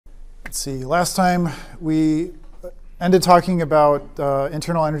Let's see, last time we ended talking about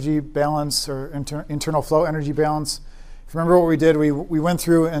internal energy balance or internal flow energy balance. If you remember what we did, we went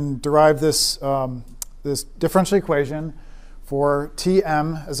through and derived this, this differential equation for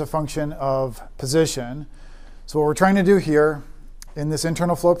Tm as a function of position. So what we're trying to do here in this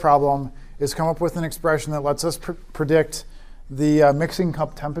internal flow problem is come up with an expression that lets us predict the mixing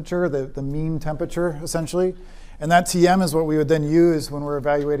cup temperature, the mean temperature essentially. And that Tm is what we would then use when we're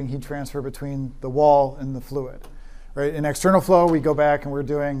evaluating heat transfer between the wall and the fluid. Right? In external flow, we go back and we're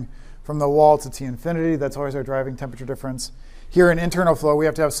doing from the wall to T infinity. That's always our driving temperature difference. Here in internal flow, we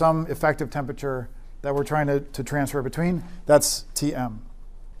have to have some effective temperature that we're trying to transfer between. That's Tm.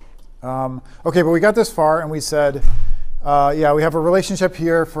 OK, but we got this far, and we said, yeah, we have a relationship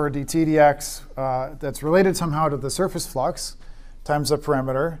here for dt dx that's related somehow to the surface flux times the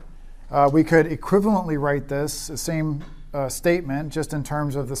perimeter. We could equivalently write this, the same statement, just in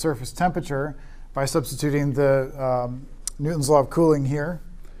terms of the surface temperature by substituting the Newton's law of cooling here.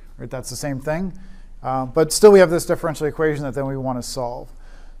 Right, that's the same thing. But still, we have this differential equation that then we want to solve.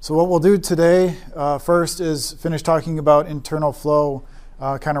 So what we'll do today first is finish talking about internal flow,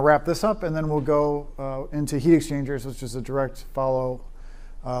 kind of wrap this up, and then we'll go into heat exchangers, which is a direct following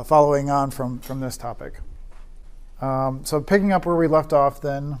on from this topic. So picking up where we left off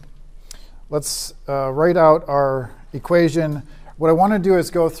then, let's write out our equation. What I want to do is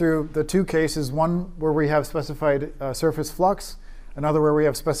go through the two cases, one where we have specified surface flux, another where we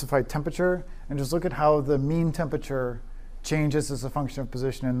have specified temperature, and just look at how the mean temperature changes as a function of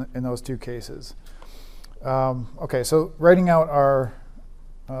position in those two cases. OK, so writing out our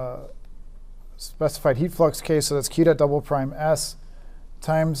specified heat flux case, so that's q dot double prime s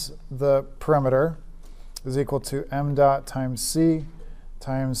times the perimeter is equal to m dot times c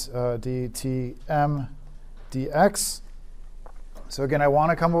times dtm dx. So again, I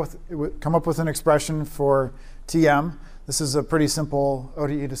want to come up with an expression for Tm. This is a pretty simple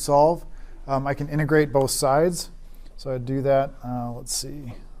ODE to solve. I can integrate both sides. So I'd do that. Let's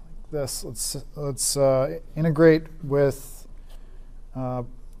see. This. Let's integrate with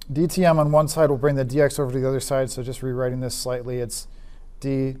dtm on one side. We'll bring the dx over to the other side. So just rewriting this slightly, it's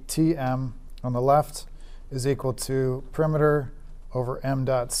dtm on the left is equal to perimeter over m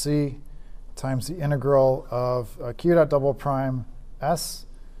dot c times the integral of q dot double prime s.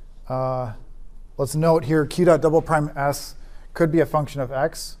 Let's note here q dot double prime s could be a function of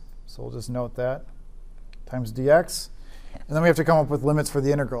x. So we'll just note that times dx. And then we have to come up with limits for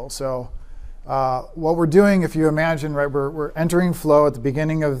the integral. So what we're doing, if you imagine, right, we're entering flow at the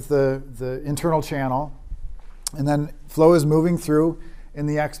beginning of the internal channel. And then flow is moving through in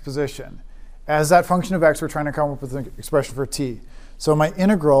the x position. As that function of x, we're trying to come up with an expression for t. So my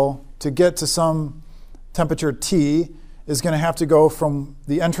integral to get to some temperature t is going to have to go from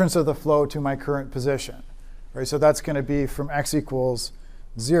the entrance of the flow to my current position. Right? So that's going to be from x equals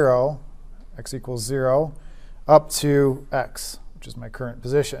 0, up to x, which is my current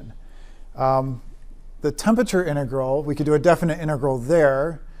position. The temperature integral, we could do a definite integral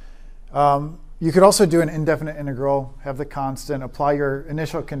there. You could also do an indefinite integral, have the constant, apply your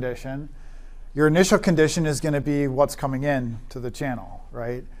initial condition. Your initial condition is going to be what's coming in to the channel,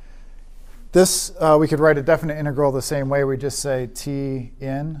 right? This, we could write a definite integral the same way. We just say t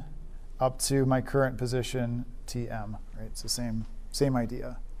in up to my current position, tm, right? It's the same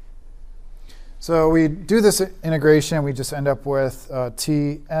idea. So we do this integration. We just end up with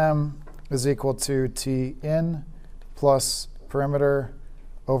tm is equal to t in plus perimeter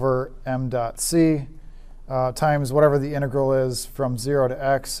over m dot c times whatever the integral is from 0 to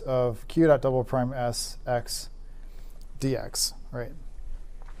x of q dot double prime s x dx, right?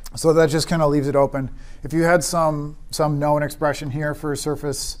 So that just kind of leaves it open. If you had some known expression here for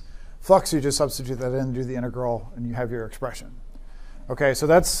surface flux, you just substitute that in, do the integral, and you have your expression. OK, so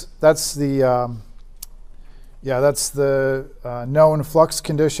that's the known flux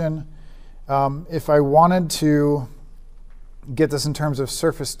condition. If I wanted to get this in terms of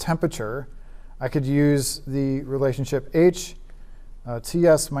surface temperature, I could use the relationship H,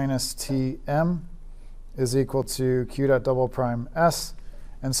 Ts minus Tm is equal to q dot double prime s,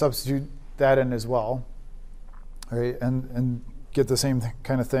 and substitute that in as well, right? And get the same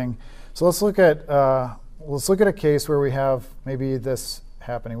kind of thing. So let's look at a case where we have maybe this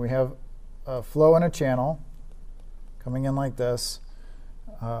happening. We have a flow in a channel coming in like this.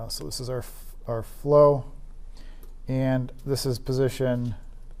 So this is our flow, and this is position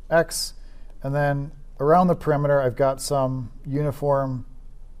x. And then around the perimeter, I've got some uniform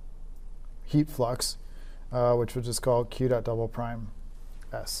heat flux, which we'll just call q dot double prime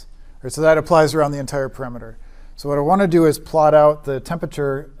s. Right, so that applies around the entire perimeter. So what I want to do is plot out the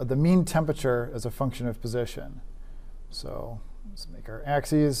temperature, the mean temperature as a function of position. So let's make our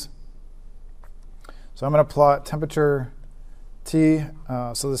axes. So I'm going to plot temperature T,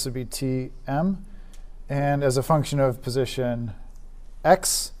 so this would be Tm, and as a function of position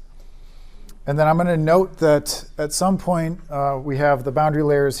x. And then I'm going to note that at some point we have the boundary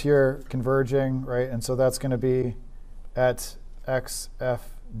layers here converging, right? And so that's going to be at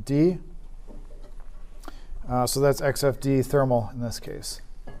xfd. So that's xfd thermal in this case.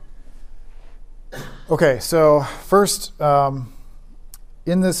 OK, so first,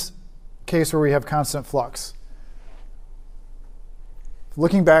 in this case where we have constant flux,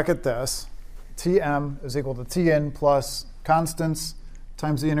 looking back at this, Tm is equal to Tn plus constants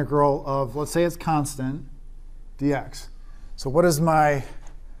times the integral of, let's say it's constant, dx. So what is my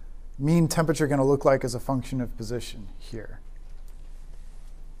mean temperature going to look like as a function of position here?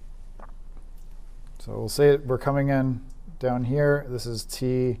 So we'll say we're coming in down here. This is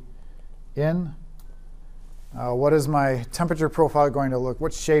T in. What is my temperature profile going to look?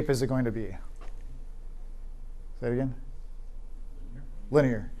 What shape is it going to be? Say it again.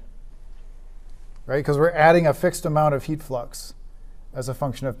 Linear. Right? Because we're adding a fixed amount of heat flux as a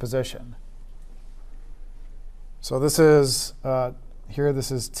function of position. So this is, here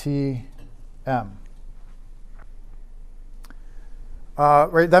this is Tm.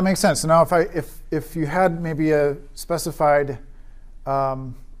 Right, that makes sense. So now if you had maybe a specified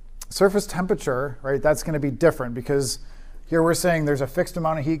surface temperature, right, that's going to be different because here we're saying there's a fixed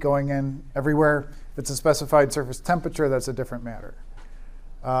amount of heat going in everywhere. If it's a specified surface temperature, that's a different matter.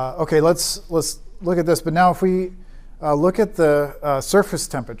 OK, let's look at this. But now if we look at the surface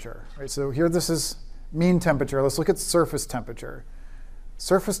temperature, right, so here this is mean temperature. Let's look at surface temperature.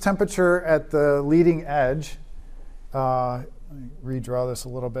 Surface temperature at the leading edge. Let me redraw this a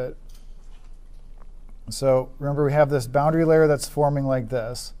little bit. So remember, we have this boundary layer that's forming like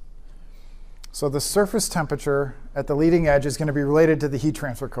this. So the surface temperature at the leading edge is going to be related to the heat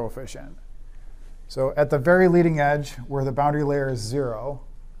transfer coefficient. So at the very leading edge, where the boundary layer is 0,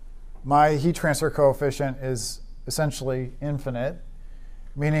 my heat transfer coefficient is essentially infinite,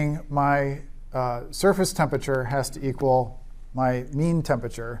 meaning my surface temperature has to equal my mean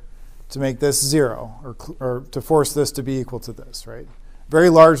temperature to make this 0, or to force this to be equal to this, right? Very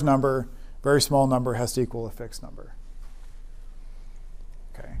large number, very small number has to equal a fixed number.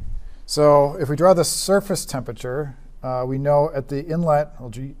 Okay. So if we draw the surface temperature, we know at the inlet,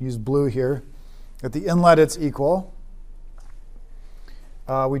 I'll use blue here, at the inlet it's equal.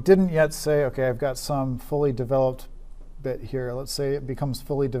 We didn't yet say, OK, I've got some fully developed bit here. Let's say it becomes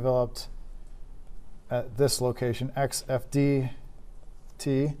fully developed at this location, xfd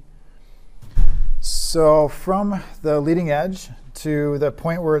t. So from the leading edge to the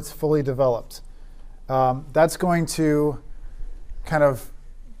point where it's fully developed, that's going to kind of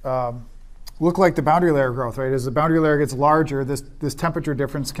look like the boundary layer growth, right? As the boundary layer gets larger, this temperature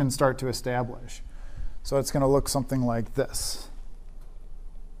difference can start to establish. So it's going to look something like this.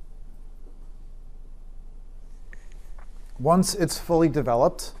 Once it's fully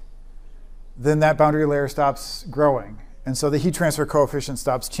developed, then that boundary layer stops growing. And so the heat transfer coefficient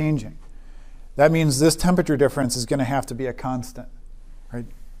stops changing. That means this temperature difference is going to have to be a constant, right?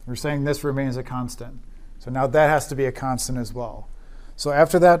 We're saying this remains a constant. So now that has to be a constant as well. So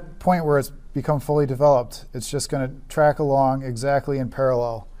after that point where it's become fully developed, it's just going to track along exactly in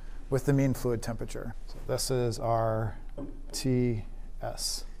parallel with the mean fluid temperature. So this is our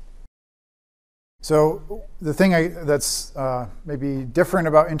TS. So the thing that's maybe different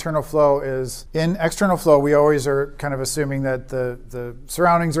about internal flow is in external flow, we always are kind of assuming that the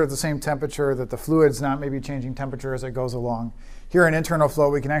surroundings are at the same temperature, that the fluid's not maybe changing temperature as it goes along. Here in internal flow,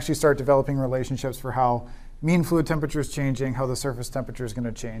 we can actually start developing relationships for how mean fluid temperature is changing, how the surface temperature is going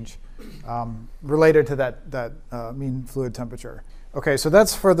to change, related to that mean fluid temperature. OK, so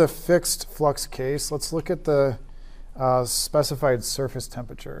that's for the fixed flux case. Let's look at the specified surface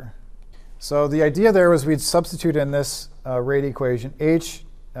temperature. So the idea there was we'd substitute in this rate equation h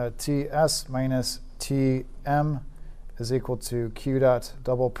Ts minus Tm is equal to q dot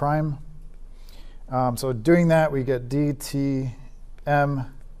double prime. So doing that, we get dTm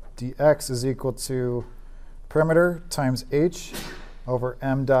dx is equal to perimeter times h over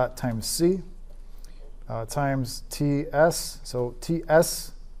m dot times c times Ts. So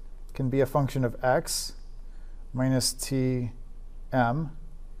Ts can be a function of x minus Tm.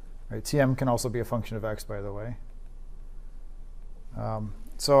 Right, Tm can also be a function of x, by the way.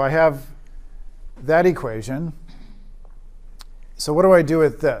 So I have that equation. So what do I do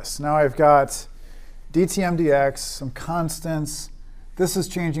with this? Now I've got dTm dx, some constants. This is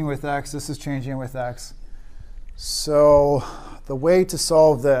changing with x. This is changing with x. So the way to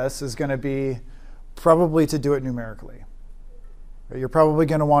solve this is going to be probably to do it numerically. You're probably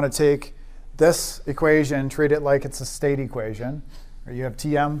going to want to take this equation, treat it like it's a state equation. You have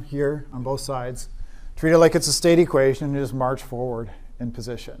Tm here on both sides. Treat it like it's a state equation and just march forward in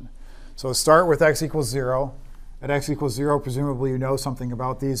position. So start with x equals 0. At x equals 0, presumably you know something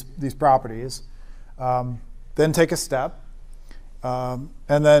about these properties. Then take a step. And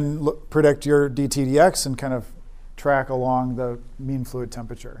then predict your dt dx and kind of track along the mean fluid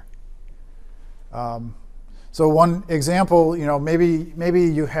temperature. So one example, maybe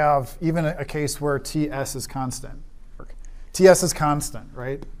you have even a case where Ts is constant. Ts is constant,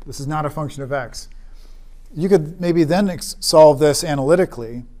 right? This is not a function of x. You could maybe then solve this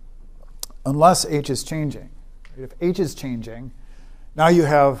analytically unless h is changing. If h is changing, now you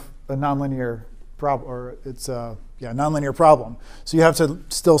have a nonlinear problem, or it's a nonlinear problem. So you have to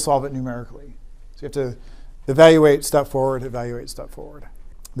still solve it numerically. So you have to evaluate, step forward, evaluate, step forward.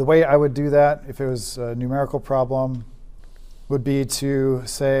 The way I would do that, if it was a numerical problem, would be to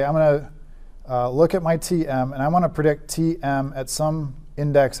say, I'm going to look at my Tm, and I want to predict Tm at some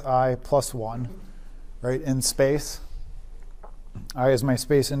index I plus 1, right, in space. I is my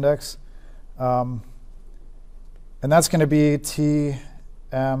space index. And that's going to be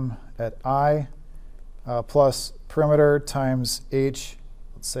Tm at I plus perimeter times h,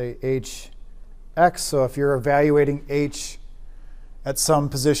 let's say hx. So if you're evaluating h at some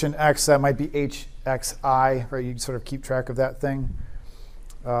position x, that might be hxi, right? You sort of keep track of that thing.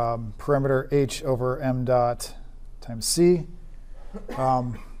 Perimeter h over m dot times c.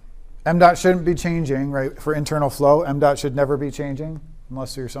 M dot shouldn't be changing, right? For internal flow, m dot should never be changing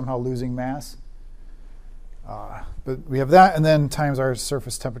unless you're somehow losing mass. But we have that, and then times our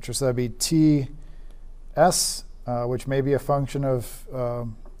surface temperature. So that'd be Ts, which may be a function of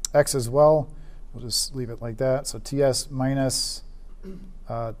x as well. We'll just leave it like that. So Ts minus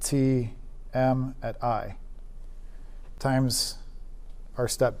Tm at I times our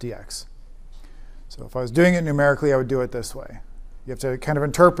step dx. So if I was doing it numerically, I would do it this way. You have to kind of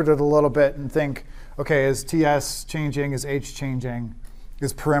interpret it a little bit and think, OK, is Ts changing? Is h changing?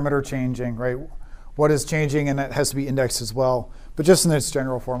 Is perimeter changing, right? What is changing? And that has to be indexed as well. But just in its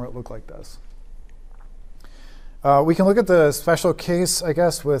general form, it looked like this. We can look at the special case, I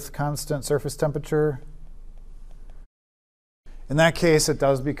guess, with constant surface temperature. In that case, it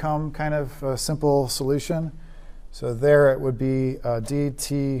does become kind of a simple solution. So there it would be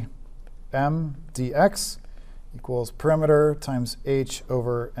dTm dx equals perimeter times h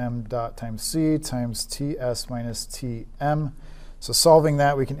over m dot times c times Ts minus Tm. So solving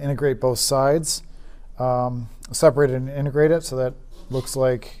that, we can integrate both sides. Separate it and integrate it. So that looks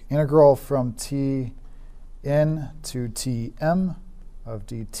like integral from T in to Tm of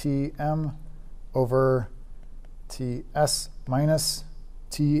dTm over Ts minus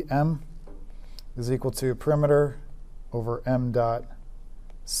Tm is equal to perimeter over m dot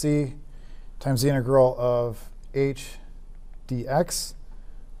c times the integral of h dx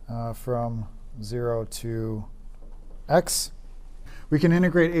from 0 to x. We can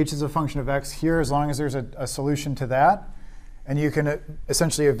integrate h as a function of x here as long as there's a solution to that. And you can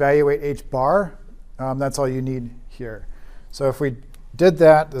essentially evaluate h bar. That's all you need here. So if we did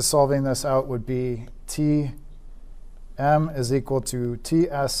that, solving this out would be Tm is equal to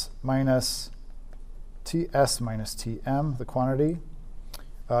Ts minus Tm, the quantity,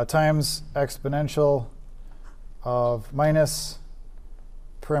 times exponential of minus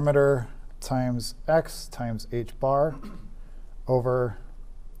perimeter times x times h bar over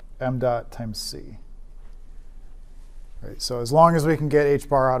m dot times c. Right, so as long as we can get h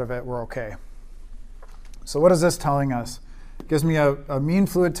bar out of it, we're OK. So what is this telling us? It gives me a mean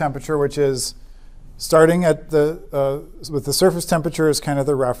fluid temperature, which is starting at with the surface temperature as kind of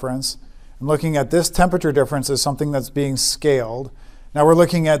the reference, and looking at this temperature difference as something that's being scaled. Now we're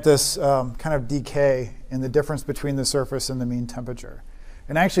looking at this kind of decay in the difference between the surface and the mean temperature.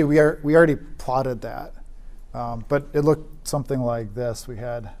 And actually, we already plotted that. But it looked something like this. We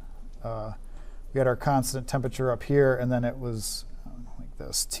had our constant temperature up here, and then it was like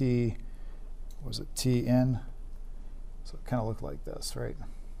this. Was it T in? So it kind of looked like this, right?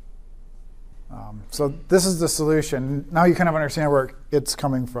 So this is the solution. Now you kind of understand where it's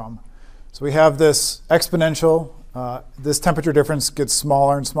coming from. So we have this exponential. This temperature difference gets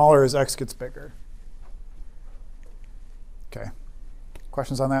smaller and smaller as x gets bigger. OK.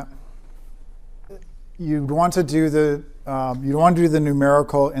 Questions on that? You'd want to do the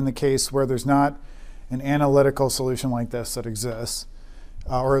numerical in the case where there's not an analytical solution like this that exists,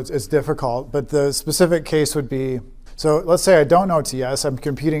 or it's difficult. But the specific case would be, So let's say I don't know TS. I'm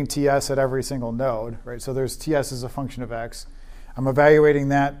computing TS at every single node, right? So there's TS as a function of X. I'm evaluating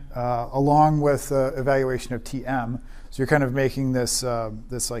that along with the evaluation of TM. So you're kind of making this,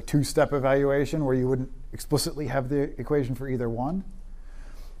 this like two-step evaluation where you wouldn't explicitly have the equation for either one.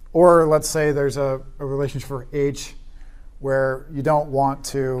 Or let's say there's a relationship for H where you don't want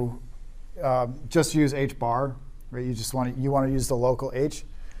to just use H bar, right? You just want to use the local H.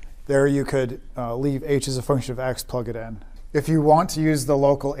 There you could leave H as a function of X, plug it in. If you want to use the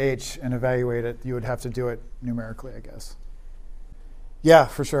local H and evaluate it, you would have to do it numerically, I guess. Yeah,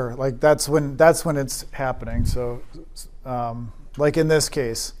 for sure. Like that's when it's happening. So like in this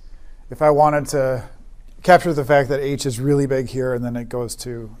case, if I wanted to capture the fact that H is really big here and then it goes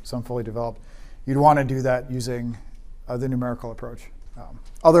to some fully developed, you'd want to do that using the numerical approach.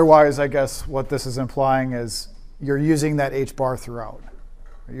 Otherwise, I guess what this is implying is you're using that H bar throughout.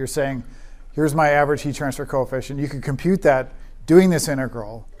 You're saying, here's my average heat transfer coefficient. You can compute that doing this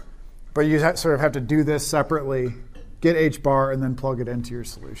integral, but you sort of have to do this separately, get H bar, and then plug it into your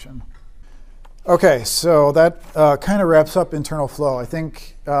solution. OK, so that kind of wraps up internal flow. I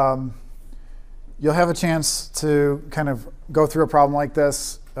think you'll have a chance to kind of go through a problem like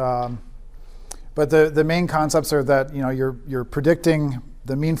this. But the main concepts are that you're predicting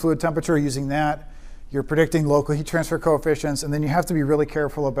the mean fluid temperature using that. You're predicting local heat transfer coefficients. And then you have to be really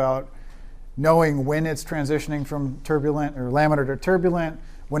careful about knowing when it's transitioning from turbulent or laminar to turbulent,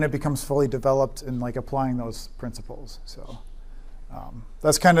 when it becomes fully developed, and like applying those principles. So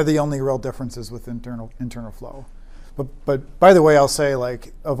that's kind of the only real differences with internal flow. But by the way, I'll say,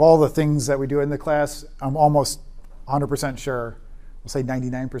 like, of all the things that we do in the class, I'm almost 100% sure, we'll say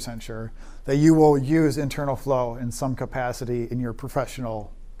 99% sure, that you will use internal flow in some capacity in your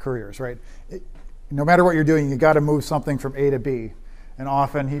professional careers, right? No matter what you're doing, you got to move something from A to B. And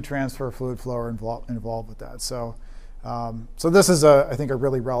often heat transfer, fluid flow are involved with that. So, so this is, I think, a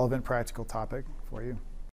really relevant practical topic for you.